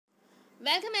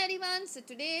Welcome everyone. So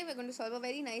today we're going to solve a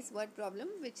very nice word problem,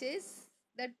 which is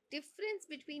the difference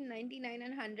between 99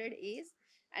 and 100 is,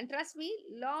 and trust me,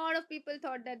 lot of people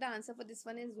thought that the answer for this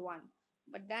one is 1,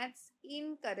 but that's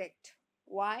incorrect.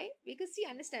 Why? Because see,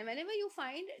 understand, whenever you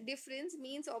find difference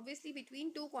means obviously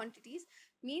between two quantities,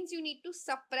 means you need to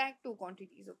subtract two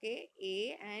quantities, okay,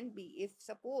 A and B. If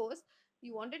suppose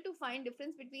you wanted to find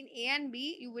difference between A and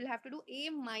B, you will have to do A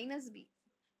minus B.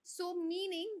 So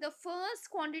meaning the first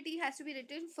quantity has to be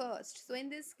written first. So in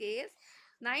this case,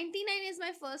 99 is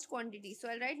my first quantity. So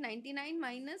I'll write 99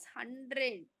 minus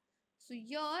 100. So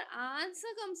your answer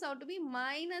comes out to be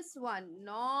minus 1,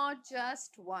 not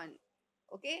just 1.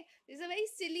 Okay. This is a very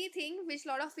silly thing which a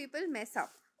lot of people mess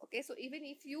up. Okay. So even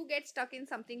if you get stuck in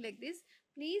something like this,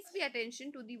 please pay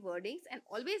attention to the wordings and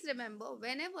always remember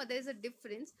whenever there is a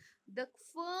difference, the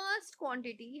first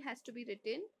quantity has to be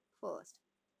written first,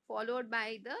 followed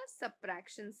by the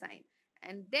subtraction sign,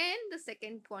 and then the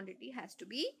second quantity has to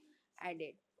be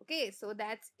added. Okay, so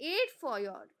that's it for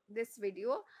your this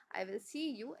video. I will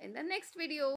see you in the next video.